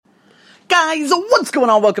Guys, what's going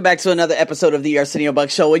on? Welcome back to another episode of the Arsenio Buck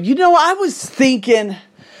Show. And I was thinking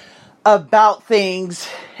about things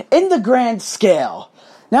in the grand scale.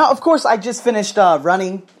 Now, of course, I just finished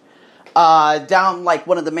running down like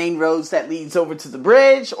one of the main roads that leads over to the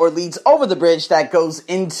bridge, or leads over the bridge that goes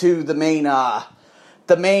into the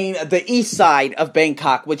east side of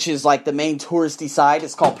Bangkok, which is like the main touristy side.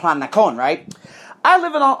 It's called Phan Nakhon, right? I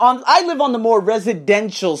live on the more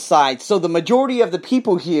residential side, so the majority of the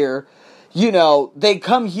people here, they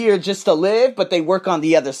come here just to live, but they work on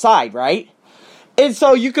the other side, right? And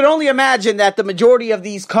so you can only imagine that the majority of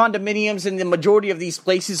these condominiums and the majority of these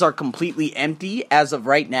places are completely empty as of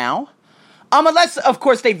right now. Unless, of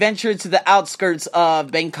course, they venture to the outskirts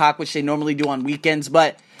of Bangkok, which they normally do on weekends.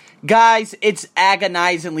 But, guys, it's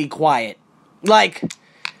agonizingly quiet. Like,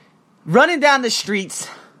 running down the streets,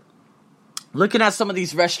 looking at some of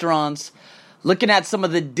these restaurants, looking at some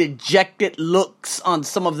of the dejected looks on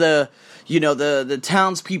some of the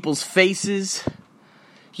townspeople's faces,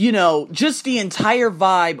 just the entire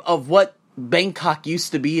vibe of what Bangkok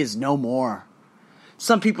used to be is no more.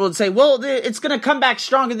 Some people would say, well, it's going to come back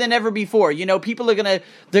stronger than ever before. People are they're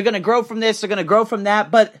going to grow from this, they're going to grow from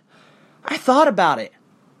that. But I thought about it.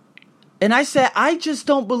 And I said, I just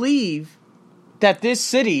don't believe that this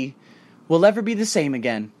city will ever be the same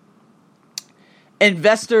again.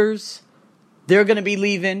 Investors, they're going to be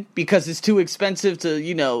leaving because it's too expensive to,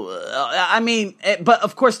 but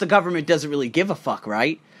of course the government doesn't really give a fuck,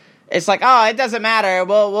 right? It's like, oh, it doesn't matter.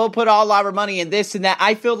 We'll put all our money in this and that.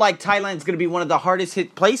 I feel like Thailand's going to be one of the hardest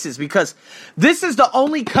hit places because this is the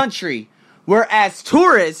only country where as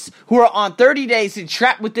tourists who are on 30 days and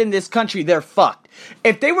trapped within this country, they're fucked.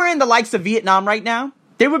 If they were in the likes of Vietnam right now,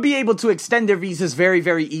 they would be able to extend their visas very,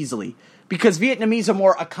 very easily because Vietnamese are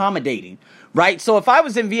more accommodating. Right? So if I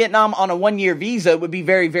was in Vietnam on a 1-year visa, it would be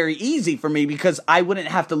very, very easy for me because I wouldn't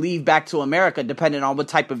have to leave back to America depending on what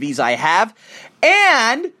type of visa I have.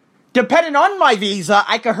 And depending on my visa,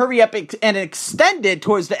 I could hurry up and extend it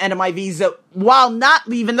towards the end of my visa while not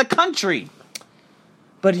leaving the country.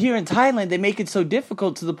 But here in Thailand, they make it so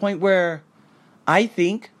difficult to the point where I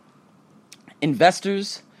think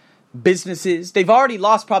investors, businesses, they've already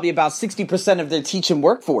lost probably about 60% of their teaching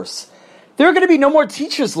workforce. There are going to be no more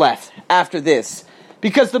teachers left after this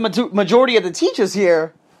because the majority of the teachers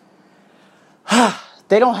here,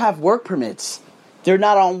 they don't have work permits. They're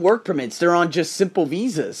not on work permits. They're on just simple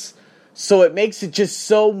visas. So it makes it just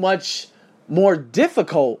so much more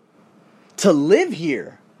difficult to live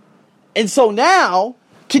here. And so now,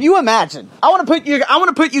 can you imagine? I want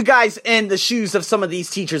to put you guys in the shoes of some of these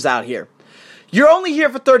teachers out here. You're only here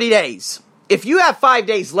for 30 days. If you have 5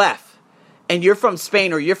 days left, and you're from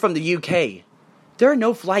Spain or you're from the UK, there are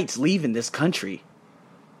no flights leaving this country.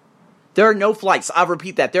 There are no flights. I'll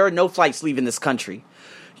repeat that. There are no flights leaving this country.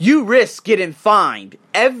 You risk getting fined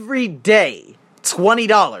every day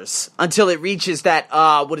 $20 until it reaches that,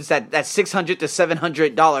 that $600 to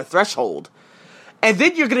 $700 threshold. And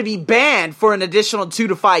then you're going to be banned for an additional 2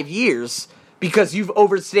 to 5 years because you've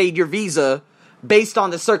overstayed your visa based on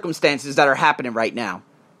the circumstances that are happening right now.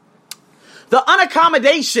 The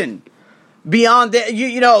unaccommodation beyond that,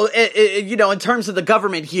 in terms of the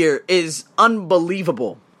government here is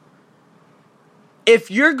unbelievable. If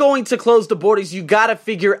you're going to close the borders, you got to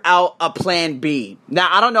figure out a plan B. Now,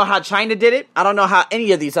 I don't know how China did it. I don't know how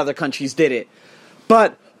any of these other countries did it.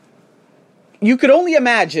 But you could only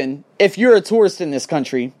imagine if you're a tourist in this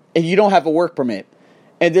country and you don't have a work permit.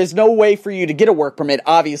 And there's no way for you to get a work permit,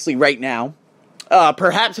 obviously, right now.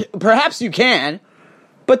 Perhaps you can.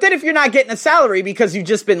 But then if you're not getting a salary because you've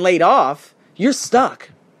just been laid off, you're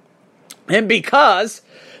stuck. And because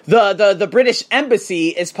the British Embassy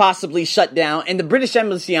is possibly shut down, and the British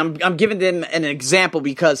Embassy, I'm giving them an example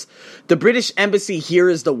because the British Embassy here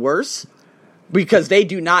is the worst because they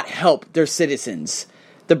do not help their citizens.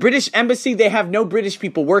 The British Embassy, they have no British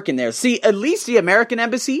people working there. See, at least the American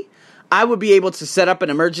Embassy, I would be able to set up an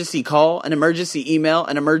emergency call, an emergency email,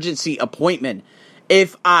 an emergency appointment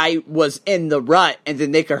if I was in the rut, and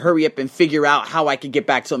then they could hurry up and figure out how I could get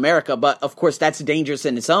back to America. But, of course, that's dangerous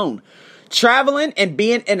in its own. Traveling and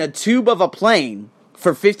being in a tube of a plane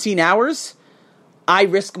for 15 hours, I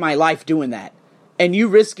risk my life doing that. And you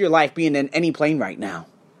risk your life being in any plane right now.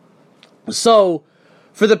 So,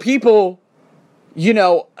 for the people,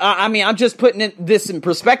 I'm just putting this in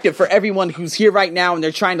perspective for everyone who's here right now and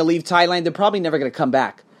they're trying to leave Thailand. They're probably never going to come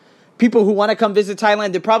back. People who want to come visit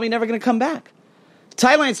Thailand, they're probably never going to come back.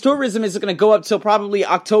 Thailand's tourism is going to go up till probably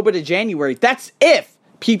October to January. That's if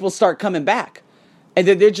people start coming back. And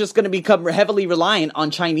then they're just going to become heavily reliant on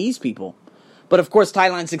Chinese people. But of course,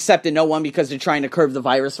 Thailand's accepting no one because they're trying to curb the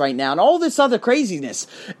virus right now and all this other craziness.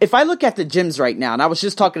 If I look at the gyms right now, and I was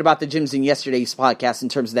just talking about the gyms in yesterday's podcast in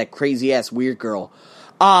terms of that crazy-ass weird girl.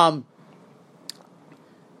 I'm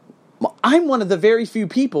one of the very few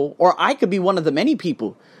people, or I could be one of the many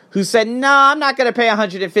people, who said, no, I'm not going to pay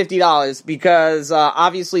 $150 because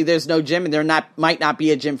obviously there's no gym and might not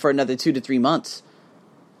be a gym for another 2 to 3 months.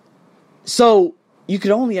 So you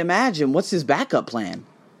could only imagine what's his backup plan.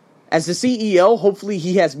 As the CEO, hopefully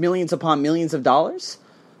he has millions upon millions of dollars.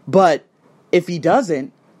 But if he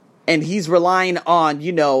doesn't, and he's relying on,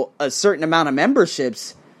 a certain amount of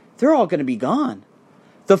memberships, they're all going to be gone.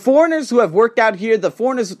 The foreigners who have worked out here, the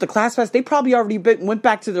foreigners with the class pass, they probably already went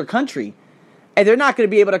back to their country. And they're not going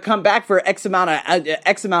to be able to come back for X amount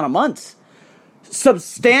of months.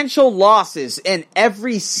 Substantial losses in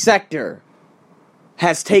every sector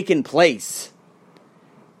has taken place.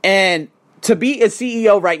 And to be a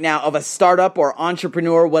CEO right now of a startup or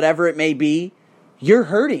entrepreneur, whatever it may be, you're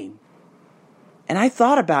hurting. And I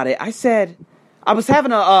thought about it. I said, I was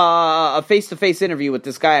having a face-to-face interview with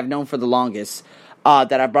this guy I've known for the longest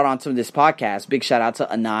that I brought onto this podcast. Big shout out to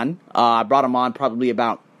Anand. I brought him on probably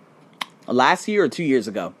about last year or 2 years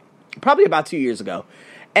ago. Probably about 2 years ago.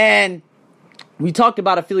 And we talked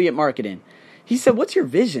about affiliate marketing. He said, what's your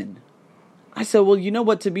vision? I said, well, you know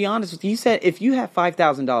what, to be honest with you, he said, if you have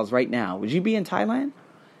 $5,000 right now, would you be in Thailand?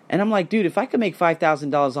 And I'm like, dude, if I could make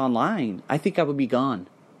 $5,000 online, I think I would be gone.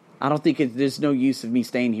 I don't think there's no use of me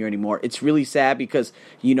staying here anymore. It's really sad because,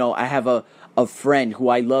 I have a friend who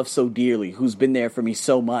I love so dearly, who's been there for me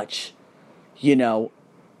so much,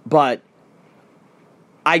 but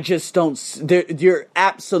I just don't, there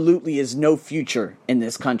absolutely is no future in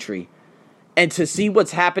this country. And to see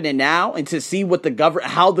what's happening now, and to see what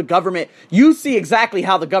how the government, you see exactly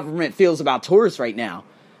how the government feels about tourists right now.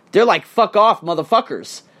 They're like, fuck off,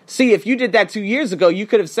 motherfuckers. See, if you did that 2 years ago, you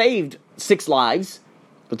could have saved 6 lives,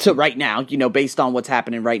 to right now, based on what's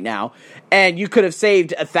happening right now. And you could have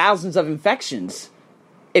saved thousands of infections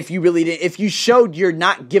if you really did. If you showed your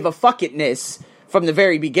not give a fuck-itness from the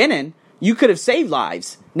very beginning, you could have saved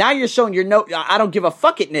lives. Now you're showing your no, I don't give a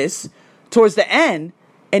fuck-itness towards the end,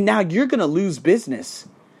 and now you're going to lose business.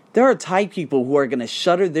 There are Thai people who are going to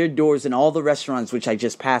shutter their doors in all the restaurants which I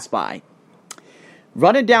just passed by.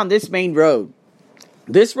 Running down this main road.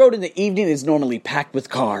 This road in the evening is normally packed with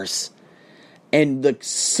cars. And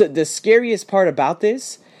the scariest part about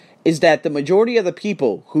this is that the majority of the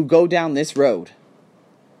people who go down this road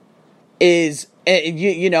is,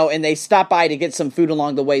 and they stop by to get some food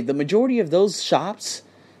along the way. The majority of those shops,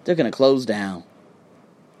 they're going to close down.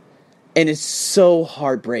 And it's so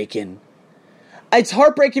heartbreaking. It's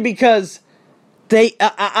heartbreaking because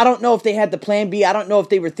I don't know if they had the plan B. I don't know if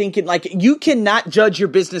they were thinking, you cannot judge your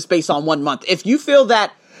business based on 1 month. If you feel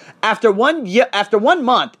that after 1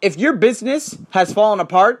 month, if your business has fallen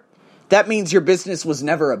apart, that means your business was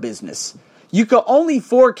never a business. You can only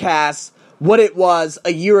forecast what it was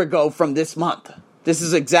a year ago from this month. This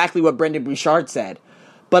is exactly what Brendan Bouchard said.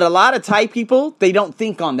 But a lot of Thai people, they don't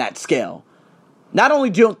think on that scale. Not only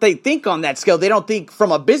don't they think on that scale, they don't think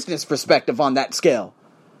from a business perspective on that scale.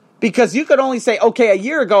 Because you could only say, okay, a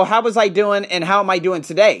year ago, how was I doing and how am I doing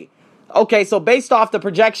today? Okay, so based off the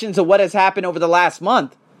projections of what has happened over the last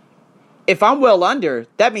month, if I'm well under,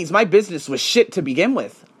 that means my business was shit to begin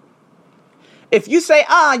with. If you say,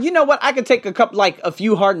 you know what, I could take a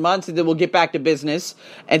few hard months and then we'll get back to business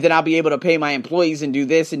and then I'll be able to pay my employees and do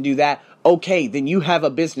this and do that. Okay, then you have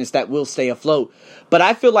a business that will stay afloat. But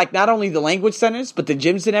I feel like not only the language centers, but the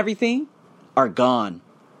gyms and everything are gone.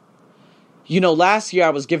 Last year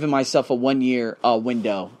I was giving myself a 1 year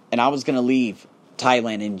window and I was going to leave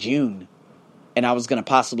Thailand in June and I was going to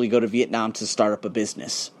possibly go to Vietnam to start up a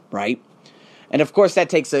business, right? And of course that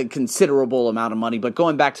takes a considerable amount of money. But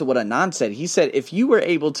going back to what Anand said, he said, if you were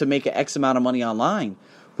able to make an X amount of money online,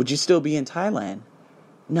 would you still be in Thailand?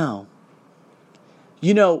 No.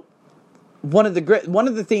 One of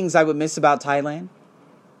the things I would miss about Thailand,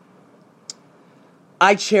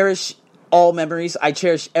 I cherish all memories. I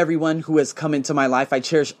cherish everyone who has come into my life. I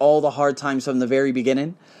cherish all the hard times from the very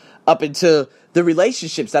beginning up into the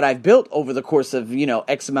relationships that I've built over the course of,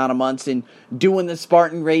 X amount of months and doing the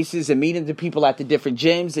Spartan races and meeting the people at the different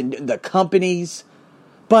gyms and the companies.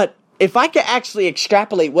 But if I could actually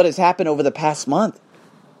extrapolate what has happened over the past month,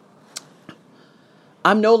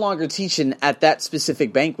 I'm no longer teaching at that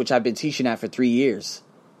specific bank, which I've been teaching at for 3 years.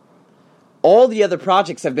 All the other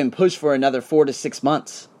projects have been pushed for another 4 to 6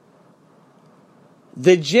 months.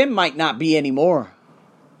 The gym might not be anymore.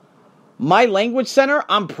 My language center,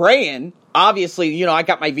 I'm praying. Obviously, I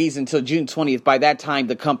got my visa until June 20th. By that time,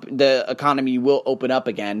 the economy will open up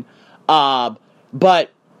again.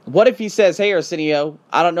 But what if he says, hey, Arsenio,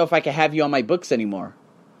 I don't know if I can have you on my books anymore.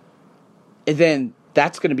 And then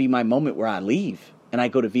that's going to be my moment where I leave and I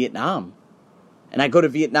go to Vietnam. And I go to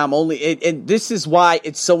Vietnam only. And this is why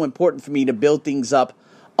it's so important for me to build things up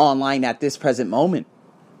online at this present moment.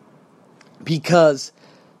 Because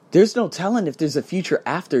there's no telling if there's a future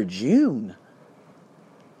after June.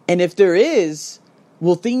 And if there is,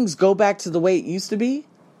 will things go back to the way it used to be?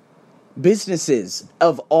 Businesses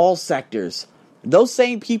of all sectors, those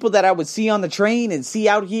same people that I would see on the train and see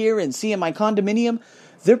out here and see in my condominium,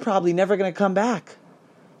 they're probably never going to come back.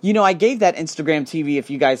 You know, I gave that Instagram TV, if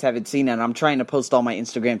you guys haven't seen it, and I'm trying to post all my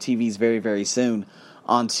Instagram TVs very, very soon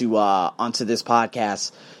onto this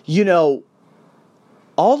podcast. You know,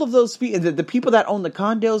 all of those people, the people that own the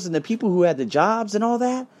condos and the people who had the jobs and all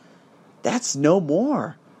that, that's no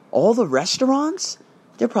more. All the restaurants,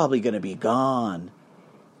 they're probably going to be gone.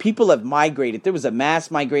 People have migrated. There was a mass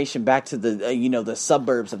migration back to the, the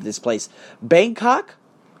suburbs of this place. Bangkok,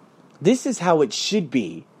 this is how it should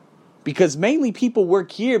be. Because mainly people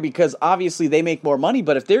work here because obviously they make more money.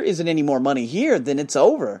 But if there isn't any more money here, then it's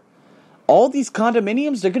over. All these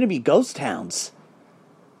condominiums, they're going to be ghost towns.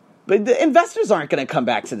 But the investors aren't going to come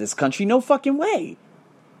back to this country. No fucking way.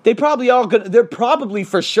 They're probably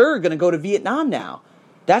for sure going to go to Vietnam now.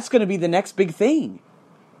 That's going to be the next big thing.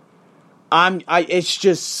 It's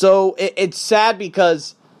just so, it's sad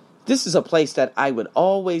because this is a place that I would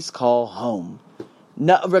always call home.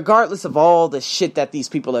 No, regardless of all the shit that these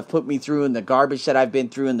people have put me through and the garbage that I've been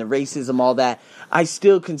through and the racism, all that, I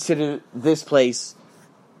still consider this place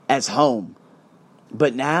as home.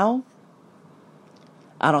 But now,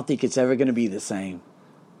 I don't think it's ever going to be the same.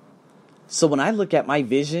 So when I look at my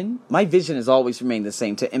vision has always remained the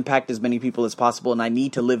same, to impact as many people as possible, and I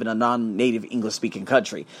need to live in a non-native English-speaking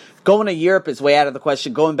country. Going to Europe is way out of the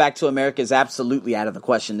question. Going back to America is absolutely out of the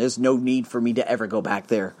question. There's no need for me to ever go back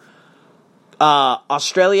there.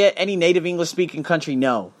 Australia, any native English-speaking country,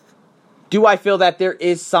 no. Do I feel that there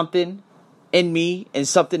is something in me and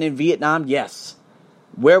something in Vietnam? Yes.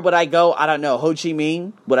 Where would I go? I don't know. Ho Chi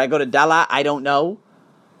Minh? Would I go to Dalat? I don't know.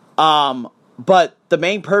 But the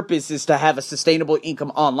main purpose is to have a sustainable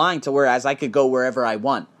income online to whereas I could go wherever I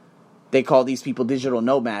want. They call these people digital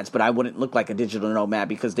nomads, but I wouldn't look like a digital nomad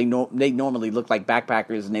because they normally look like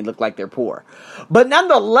backpackers and they look like they're poor. But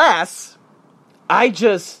nonetheless, I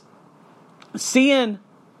just, seeing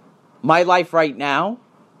my life right now,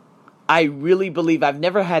 I really believe, I've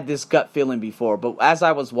never had this gut feeling before, but as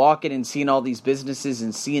I was walking and seeing all these businesses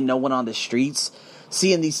and seeing no one on the streets,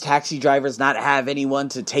 seeing these taxi drivers not have anyone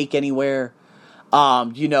to take anywhere,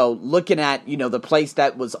 looking at, the place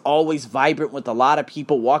that was always vibrant with a lot of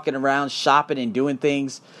people walking around, shopping and doing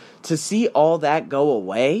things, to see all that go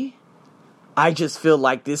away, I just feel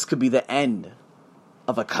like this could be the end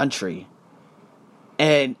of a country.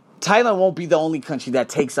 And Thailand won't be the only country that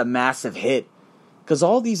takes a massive hit. Because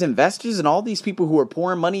all these investors and all these people who are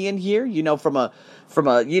pouring money in here, from a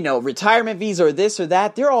retirement visa or this or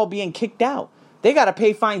that, they're all being kicked out. They got to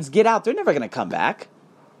pay fines, get out. They're never going to come back.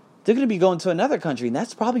 They're going to be going to another country, and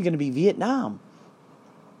that's probably going to be Vietnam.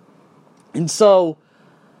 And so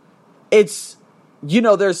it's,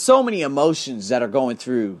 there's so many emotions that are going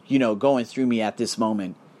through me at this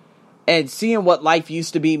moment. And seeing what life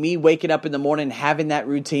used to be, me waking up in the morning, having that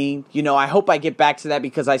routine. I hope I get back to that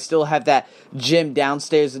because I still have that gym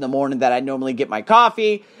downstairs in the morning that I normally get my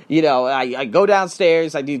coffee. I go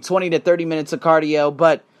downstairs, I do 20 to 30 minutes of cardio.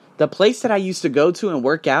 But the place that I used to go to and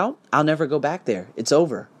work out, I'll never go back there. It's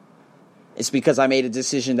over. It's because I made a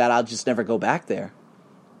decision that I'll just never go back there.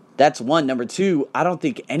 That's one. Number two, I don't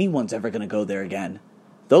think anyone's ever going to go there again.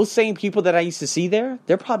 Those same people that I used to see there,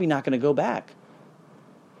 they're probably not going to go back.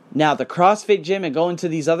 Now, the CrossFit gym and going to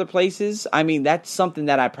these other places, that's something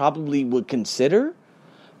that I probably would consider.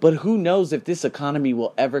 But who knows if this economy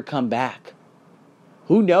will ever come back?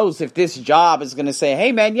 Who knows if this job is going to say,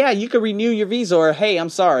 hey, man, yeah, you can renew your visa. Or, hey, I'm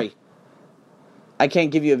sorry, I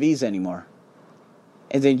can't give you a visa anymore.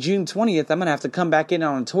 And then June 20th, I'm going to have to come back in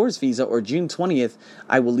on a tourist visa. Or June 20th,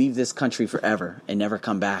 I will leave this country forever and never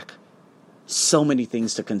come back. So many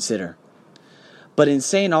things to consider. But in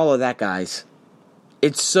saying all of that, guys,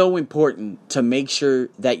 it's so important to make sure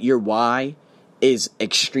that your why is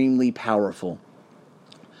extremely powerful.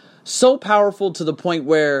 So powerful to the point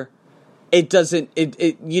where it doesn't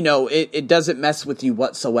mess with you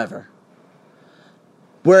whatsoever.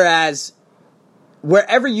 Whereas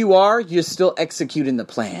wherever you are, you're still executing the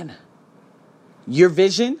plan. Your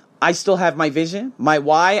vision, I still have my vision. My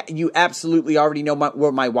why, you absolutely already know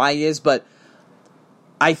where my why is, but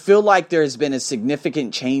I feel like there has been a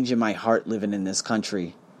significant change in my heart living in this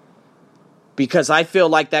country. Because I feel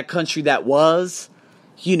like that country that was,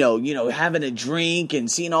 having a drink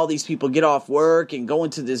and seeing all these people get off work and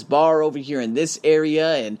going to this bar over here in this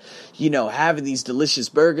area and, having these delicious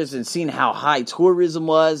burgers and seeing how high tourism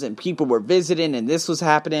was and people were visiting and this was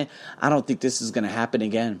happening. I don't think this is going to happen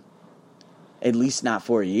again. At least not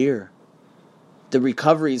for a year. The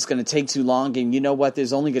recovery is going to take too long, and you know what?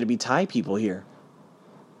 There's only going to be Thai people here.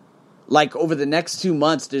 Like, over the next 2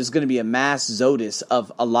 months, there's going to be a mass exodus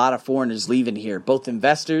of a lot of foreigners leaving here. Both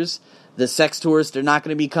investors, the sex tourists, they're not going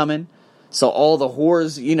to be coming. So all the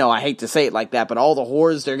whores, I hate to say it like that, but all the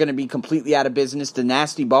whores, they're going to be completely out of business. The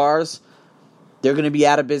nasty bars, they're going to be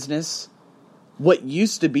out of business. What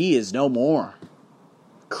used to be is no more.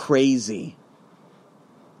 Crazy.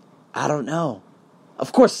 I don't know.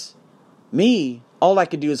 Of course, me, all I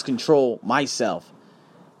can do is control myself.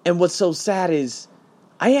 And what's so sad is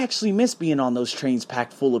I actually miss being on those trains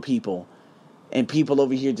packed full of people. And people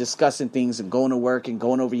over here discussing things and going to work and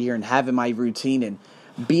going over here and having my routine and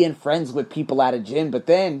being friends with people at a gym. But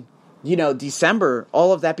then, December,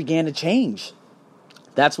 all of that began to change.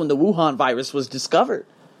 That's when the Wuhan virus was discovered.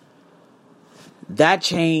 That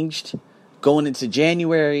changed going into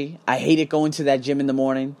January. I hated going to that gym in the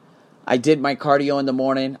morning. I did my cardio in the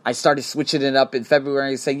morning. I started switching it up in February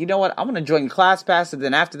and saying, you know what, I'm going to join ClassPass, and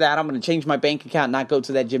then after that, I'm going to change my bank account and not go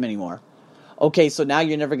to that gym anymore. Okay, so now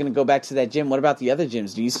you're never going to go back to that gym. What about the other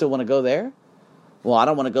gyms? Do you still want to go there? Well, I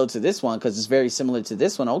don't want to go to this one because it's very similar to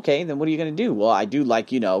this one. Okay, then what are you going to do? Well, I do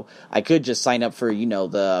I could just sign up for,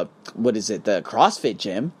 the CrossFit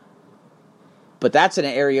gym. But that's in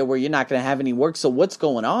an area where you're not going to have any work. So what's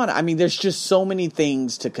going on? I mean, there's just so many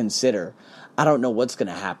things to consider. I don't know what's going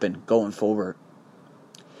to happen going forward.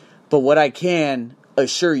 But what I can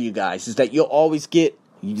assure you guys is that you'll always get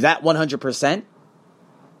that 100%.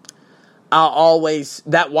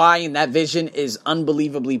 That why and that vision is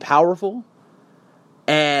unbelievably powerful.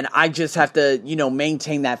 And I just have to,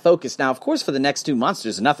 maintain that focus. Now, of course, for the next 2 months,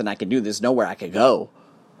 there's nothing I can do. There's nowhere I could go.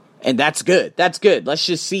 And that's good. That's good. Let's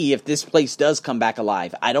just see if this place does come back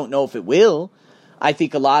alive. I don't know if it will. I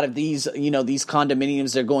think a lot of these, these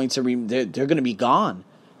condominiums, they're going to be gone.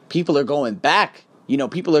 People are going back.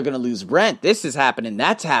 People are going to lose rent. This is happening.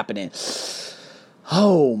 That's happening.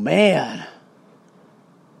 Oh, man.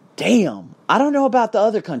 Damn. I don't know about the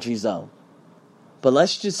other countries, though. But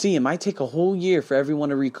let's just see. It might take a whole year for everyone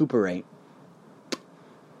to recuperate.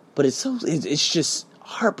 But it's just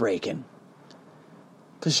heartbreaking.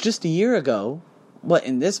 Because just a year ago,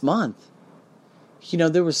 in this month,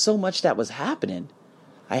 there was so much that was happening.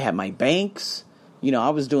 I had my banks. I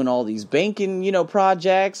was doing all these banking,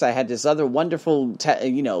 projects. I had this other wonderful,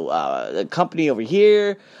 company over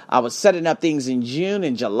here. I was setting up things in June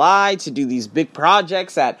and July to do these big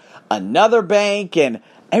projects at another bank. And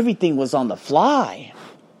everything was on the fly.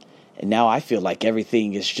 And now I feel like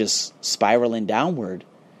everything is just spiraling downward.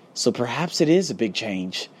 So perhaps it is a big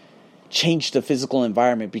change. Change the physical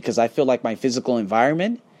environment, because I feel like my physical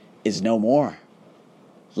environment is no more.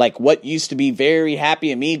 Like what used to be very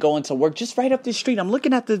happy and me going to work just right up the street. I'm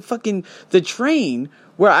looking at the train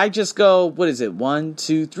where I just go, 1,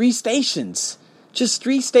 2, 3 stations. Just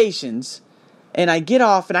 3 stations. And I get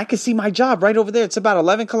off and I can see my job right over there. It's about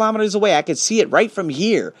 11 kilometers away. I could see it right from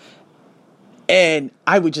here. And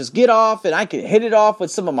I would just get off and I could hit it off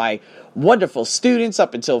with some of my wonderful students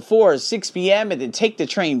up until 4 or 6 p.m. and then take the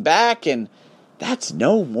train back. And that's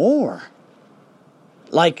no more.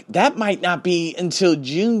 Like, that might not be until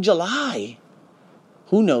June, July.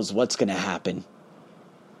 Who knows what's going to happen?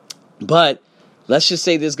 But let's just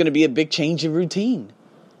say there's going to be a big change in routine.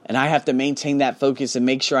 And I have to maintain that focus and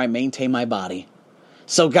make sure I maintain my body.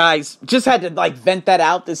 So, guys, just had to, vent that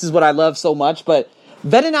out. This is what I love so much. But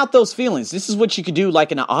venting out those feelings, this is what you could do,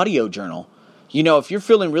 in an audio journal. If you're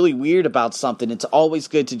feeling really weird about something, it's always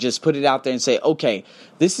good to just put it out there and say, okay,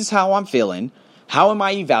 this is how I'm feeling. How am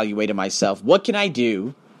I evaluating myself? What can I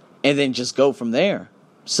do? And then just go from there.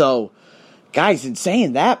 So, guys, in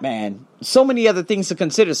saying that, man, so many other things to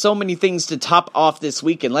consider, so many things to top off this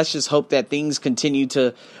week, and let's just hope that things continue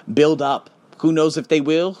to build up. Who knows if they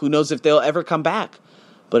will? Who knows if they'll ever come back?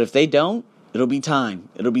 But if they don't, it'll be time.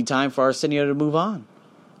 It'll be time for Arsenio to move on.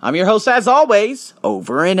 I'm your host, as always,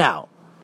 over and out.